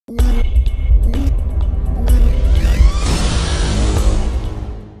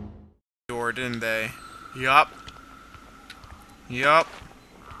didn't they? Yup. Yup.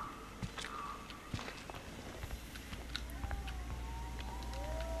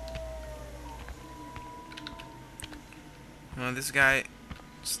 This guy's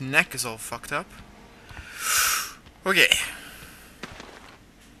neck is all fucked up. Okay.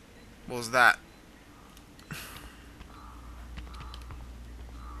 What was that?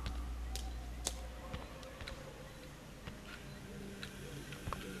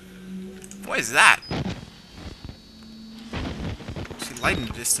 What is that? See light in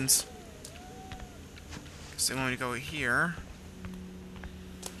the distance. Guess they want me to go here.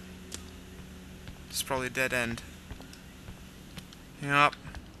 This is probably a dead end. Yup.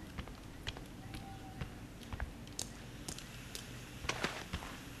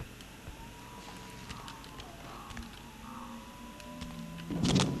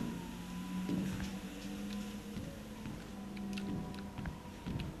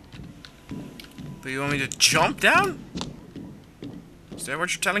 But you want me to jump down? Is that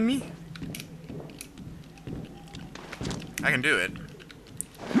what you're telling me? I can do it.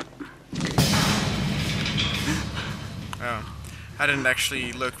 Oh. I didn't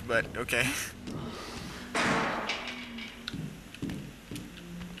actually look, but okay.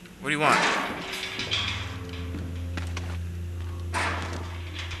 What do you want?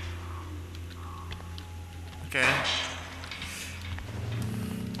 Okay.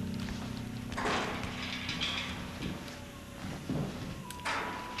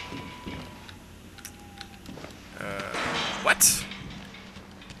 What?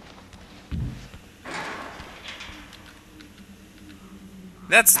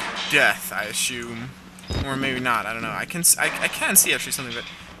 That's death, I assume, or maybe not. I don't know. I can see actually something, but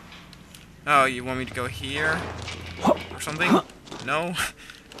oh, you want me to go here or something? No.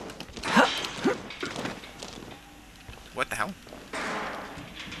 What the hell?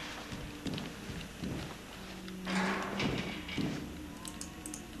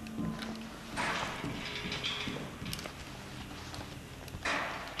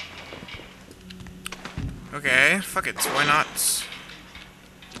 Okay, fuck it. Why not?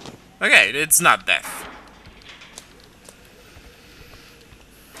 Okay, it's not death.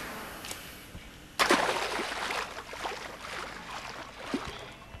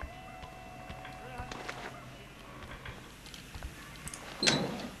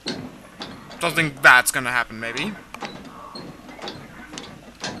 Something bad's gonna happen, maybe.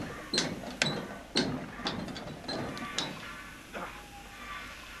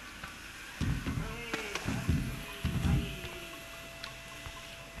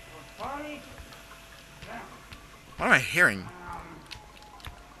 What am I hearing?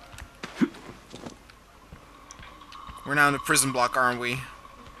 We're now in the prison block, aren't we?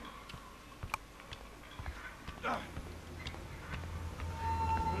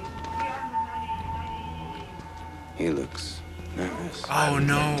 He looks nervous. Oh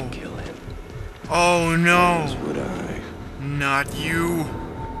no. To kill him. Oh no. As would I. Not you.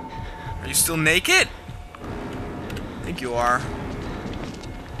 Are you still naked? I think you are.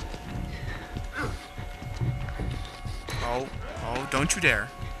 Oh, oh, don't you dare.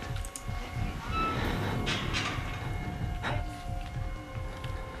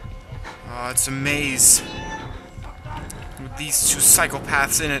 Oh, it's a maze. With these two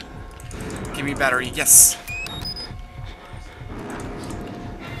psychopaths in it. Give me battery, yes.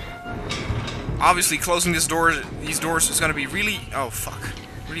 Obviously, closing these doors is gonna be really, oh fuck,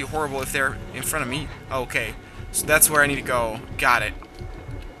 really horrible if they're in front of me. Okay, so that's where I need to go. Got it.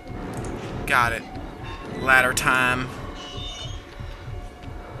 Got it. Ladder time.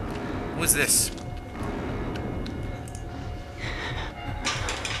 What's this?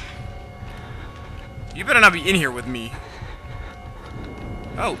 You better not be in here with me.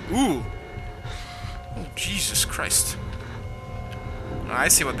 Oh, ooh. Oh, Jesus Christ. Oh, I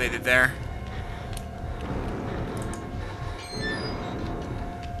see what they did there.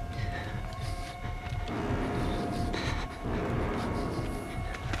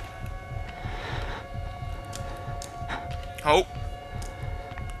 Oh.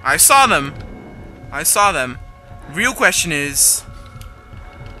 I saw them. I saw them. Real question is...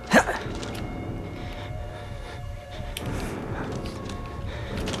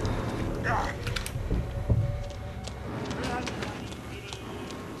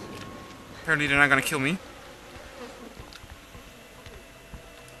 Apparently they're not gonna kill me.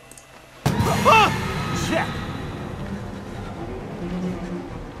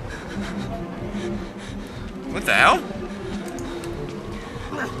 What the hell?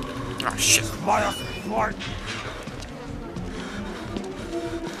 Oh shit.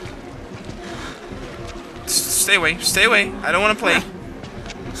 Stay away, stay away. I don't want to play.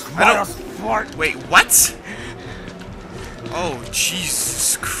 apart. Wait, what? Oh,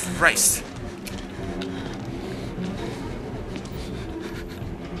 Jesus Christ.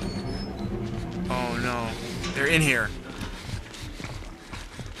 Oh no. They're in here.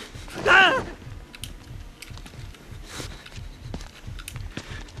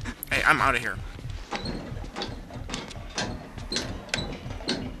 Hey, I'm out of here.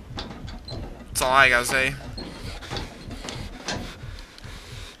 That's all I gotta say.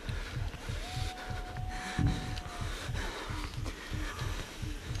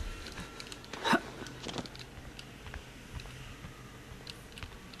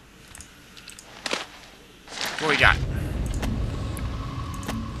 What we got?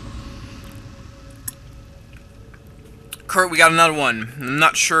 Kurt, we got another one. I'm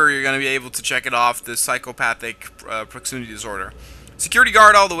not sure you're going to be able to check it off, the psychopathic proximity disorder. Security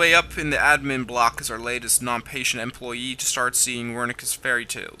guard all the way up in the admin block is our latest non-patient employee to start seeing Wernicke's fairy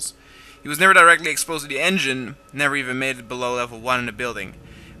tales. He was never directly exposed to the engine, never even made it below level 1 in the building.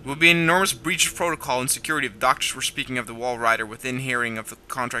 It would be an enormous breach of protocol and security if doctors were speaking of the wall rider within hearing of the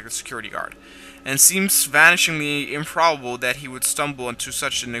contracted security guard. And it seems vanishingly improbable that he would stumble into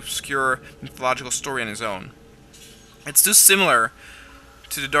such an obscure mythological story on his own. It's too similar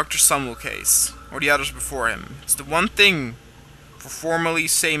to the Dr. Sumwell case, or the others before him. It's the one thing for formerly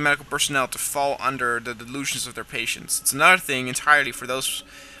sane medical personnel to fall under the delusions of their patients. It's another thing entirely for those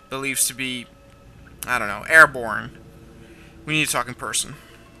beliefs to be, I don't know, airborne. We need to talk in person.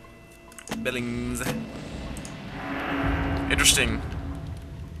 Billings. Interesting.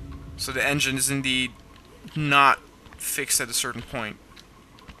 So the engine is indeed not fixed at a certain point.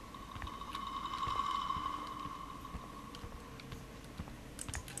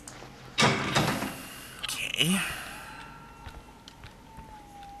 Okay.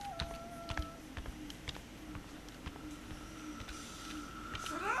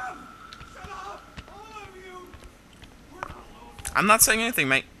 I'm not saying anything,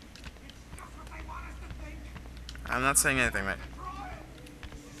 mate. I'm not saying anything, mate.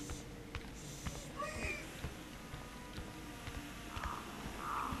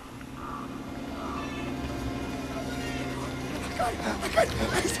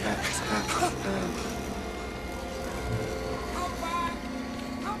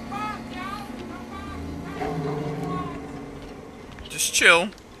 Just chill.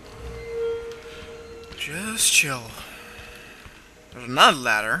 Just chill. There's another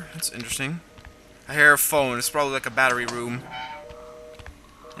ladder. That's interesting. I hear a phone. It's probably like a battery room.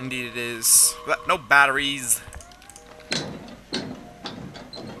 Indeed it is. But no batteries.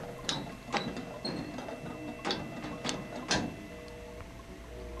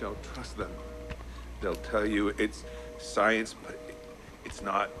 Don't trust them. They'll tell you it's science, but it's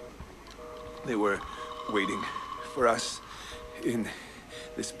not. They were waiting for us in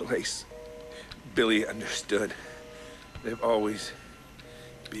this place. Billy understood. They've always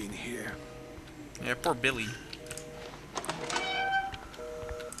been here. Yeah, poor Billy.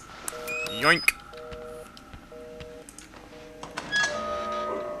 Yoink.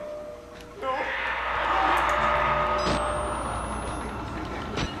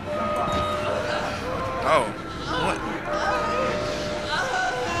 Oh. What?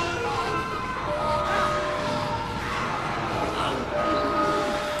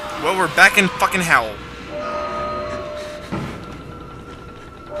 Well, we're back in fucking hell.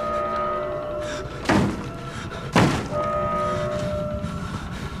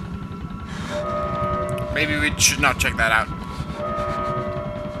 Maybe we should not check that out.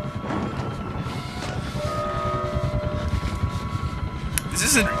 This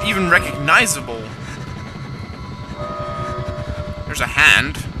isn't even recognizable. There's a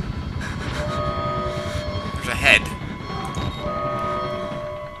hand. There's a head.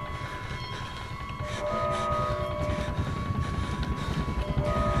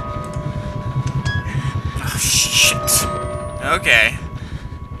 Oh, shit. Okay.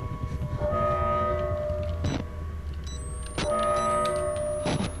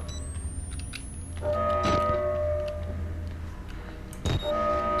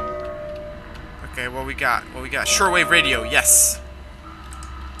 Okay, what we got? What we got? Shortwave radio, yes.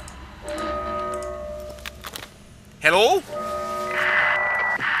 Hello? Leadville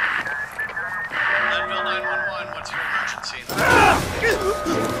 911, what's your emergency?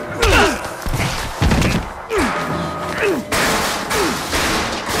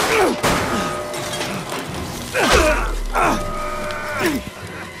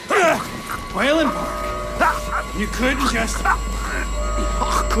 Whalen, you couldn't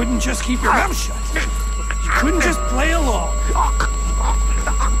just keep your mouth shut. You couldn't just play along.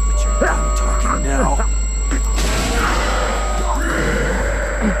 But you're done talking now.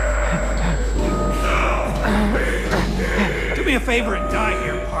 favor and die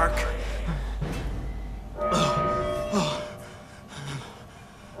here, Park.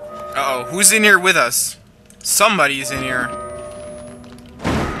 Uh-oh, who's in here with us? Somebody's in here.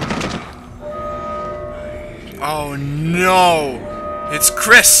 Oh no! It's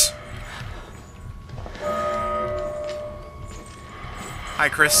Chris! Hi,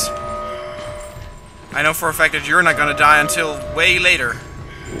 Chris. I know for a fact that you're not gonna die until way later.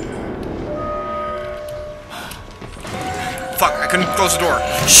 Fuck, I couldn't close the door.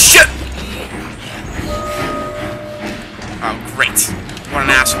 Shit! Oh, great. What an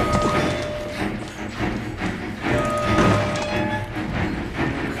asshole.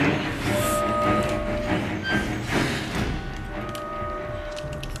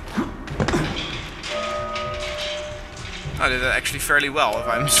 I did that actually fairly well, if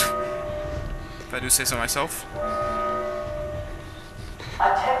I do say so myself.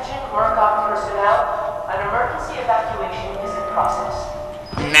 Attention Murkoff personnel, an emergency evacuation is in process.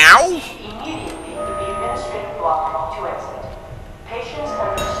 Now? Immediately to the administrative block to exit. Patients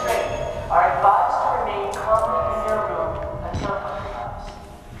and restrained are advised to remain calmly in their room until otherwise.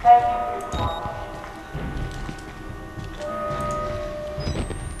 Thank you for your cooperation.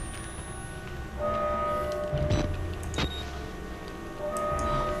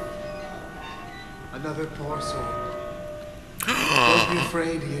 Another poor soul. Don't be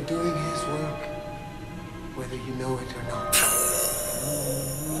afraid, you're doing his work, whether you know it or not.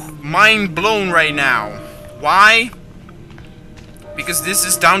 Mind blown right now. Why? Because this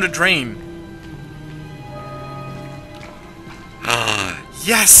is down the drain.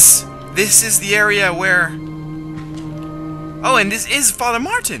 Yes! This is the area where... Oh, and this is Father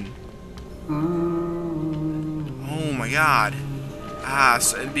Martin! Oh my god.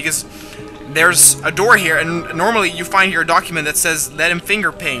 Because there's a door here, and normally you find here a document that says let him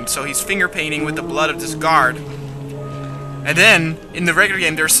finger paint, so he's finger painting with the blood of this guard. And then, in the regular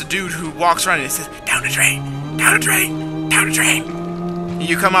game, there's a dude who walks around and it says, down the drain, down the drain, down the drain. And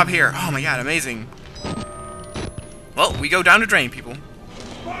you come up here. Oh my god, amazing. Well, we go down the drain, people.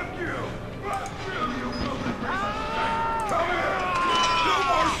 Fuck you! Fuck you, you filthy piece of shit! Come here! No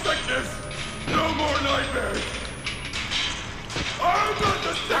more sickness! No more nightmares! I'm not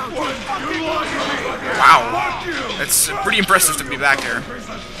the sick one! You lying motherfucker! Wow. Fuck you! It's pretty impressive to be back here.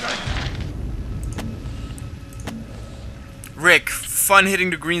 Rick, fun hitting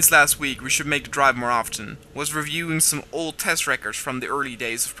the greens last week. We should make the drive more often. Was reviewing some old test records from the early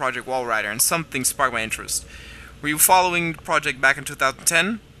days of Project Wallrider, and something sparked my interest. Were you following the project back in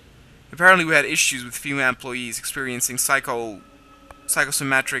 2010? Apparently we had issues with female employees experiencing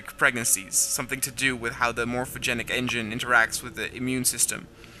psychosomatic pregnancies, something to do with how the morphogenic engine interacts with the immune system.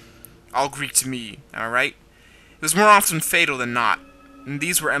 All Greek to me, am I right? It was more often fatal than not, and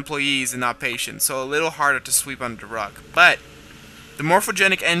these were employees and not patients, so a little harder to sweep under the rug. But the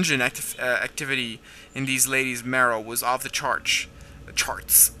morphogenic engine activity in these ladies' marrow was off the charts.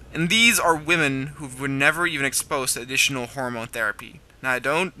 And these are women who were never even exposed to additional hormone therapy. Now, I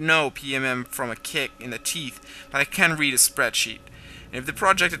don't know PMM from a kick in the teeth, but I can read a spreadsheet. And if the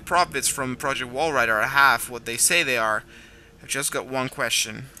projected profits from Project Wallrider are half what they say they are, I've just got one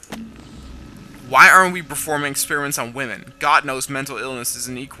question. Why aren't we performing experiments on women? God knows mental illness is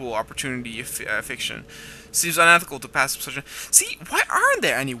an equal opportunity fiction. Seems unethical to pass up such a... See, why aren't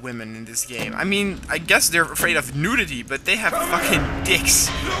there any women in this game? I mean, I guess they're afraid of nudity, but they have fucking dicks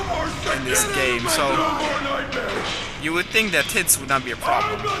in this game, so... You would think that tits would not be a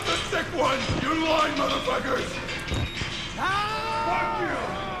problem. I'm not the sick one! You lying motherfuckers! Fuck you!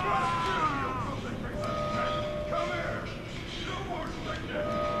 Fuck you, you filthy piece of shit! Come here! No more sickness!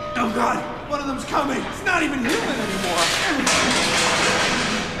 Oh god, one of them's coming. It's not even human anymore.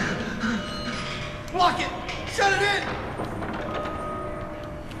 Block it! Shut it in!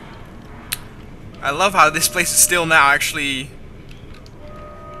 I love how this place is still now actually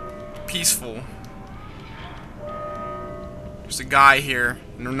peaceful. There's a guy here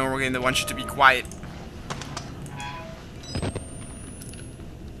in a normal game that wants you to be quiet.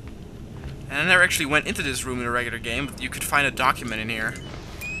 And I never actually went into this room in a regular game, but you could find a document in here.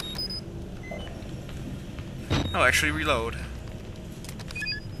 Oh, actually reload.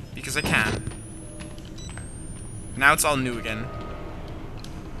 Because I can. Now it's all new again.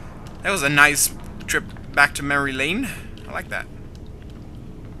 That was a nice trip back to memory lane. I like that.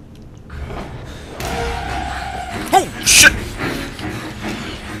 Oh, shit!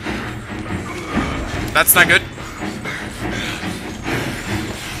 That's not good.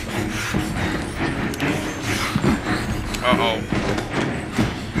 Uh-oh.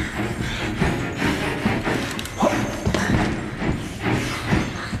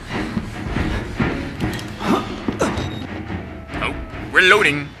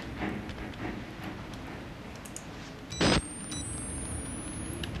 Reloading.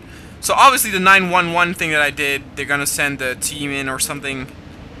 So obviously the 911 thing that I did, they're gonna send the team in or something. You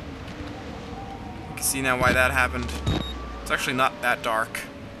can see now why that happened. It's actually not that dark.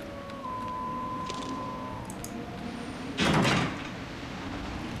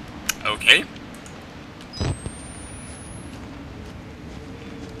 Okay.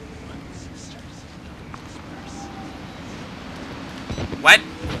 What?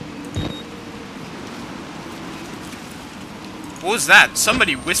 What was that?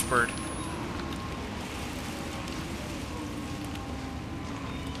 Somebody whispered.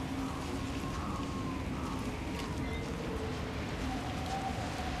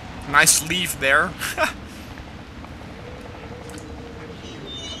 Nice leaf there.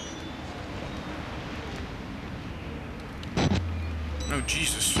 Oh,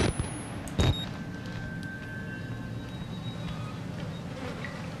 Jesus.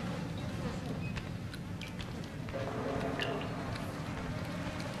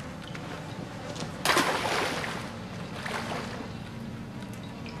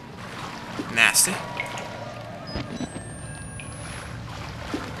 Nasty.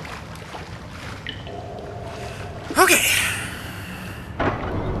 Okay.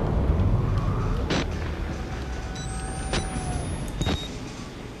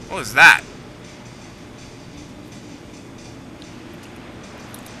 What was that?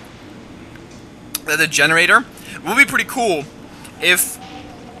 The generator? It would be pretty cool if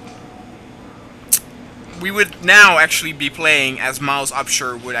we would now actually be playing as Miles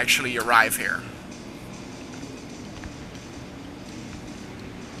Upshur would actually arrive here.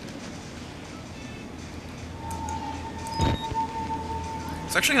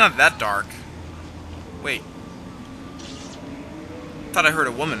 It's actually not that dark. Wait. Thought I heard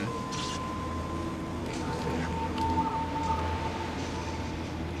a woman.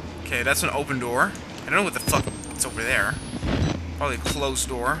 Okay, that's an open door. I don't know what the fuck is over there. Probably a closed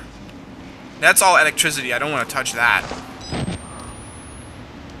door. That's all electricity. I don't want to touch that.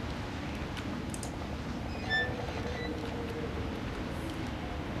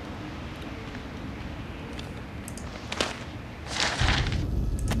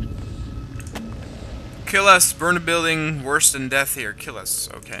 Kill us, burn the building, worse than death here. Kill us,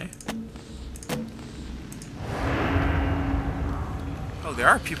 okay. Oh, there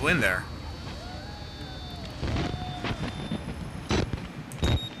are people in there.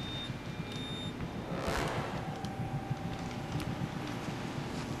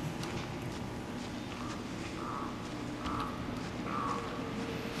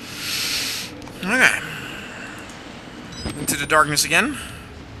 Okay. Into the darkness again.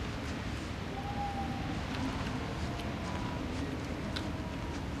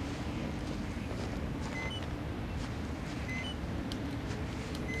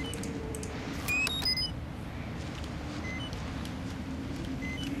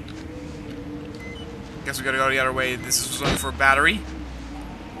 Guess we gotta go the other way. This is looking for a battery.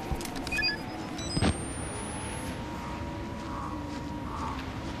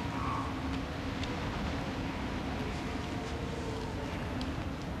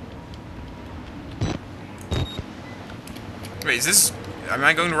 Wait, is this... Am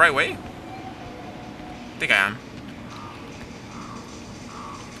I going the right way? I think I am.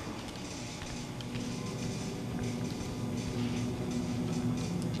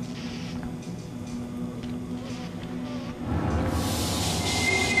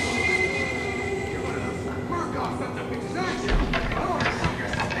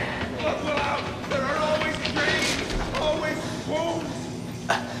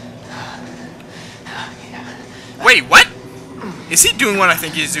 Wait, what? Is he doing what I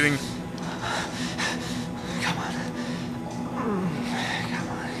think he's doing? Come on. Come on.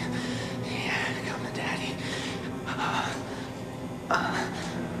 Yeah, come on, Daddy.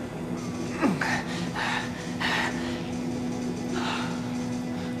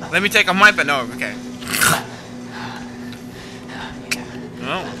 Let me take off my... No, okay.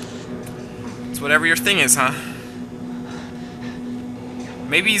 Oh. It's whatever your thing is, huh?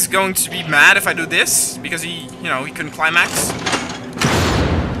 Maybe he's going to be mad if I do this, because he, you know, he couldn't climax.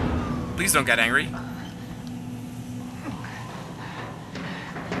 Please don't get angry.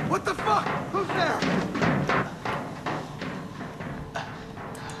 What the fuck? Who's there?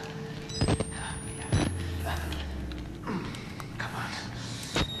 Come on.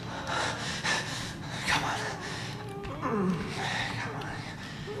 Come on.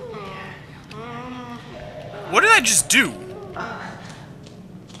 Come on. What did I just do?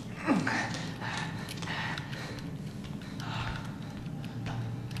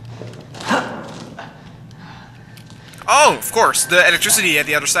 Oh, of course. The electricity at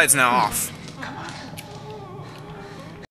the other side's now off.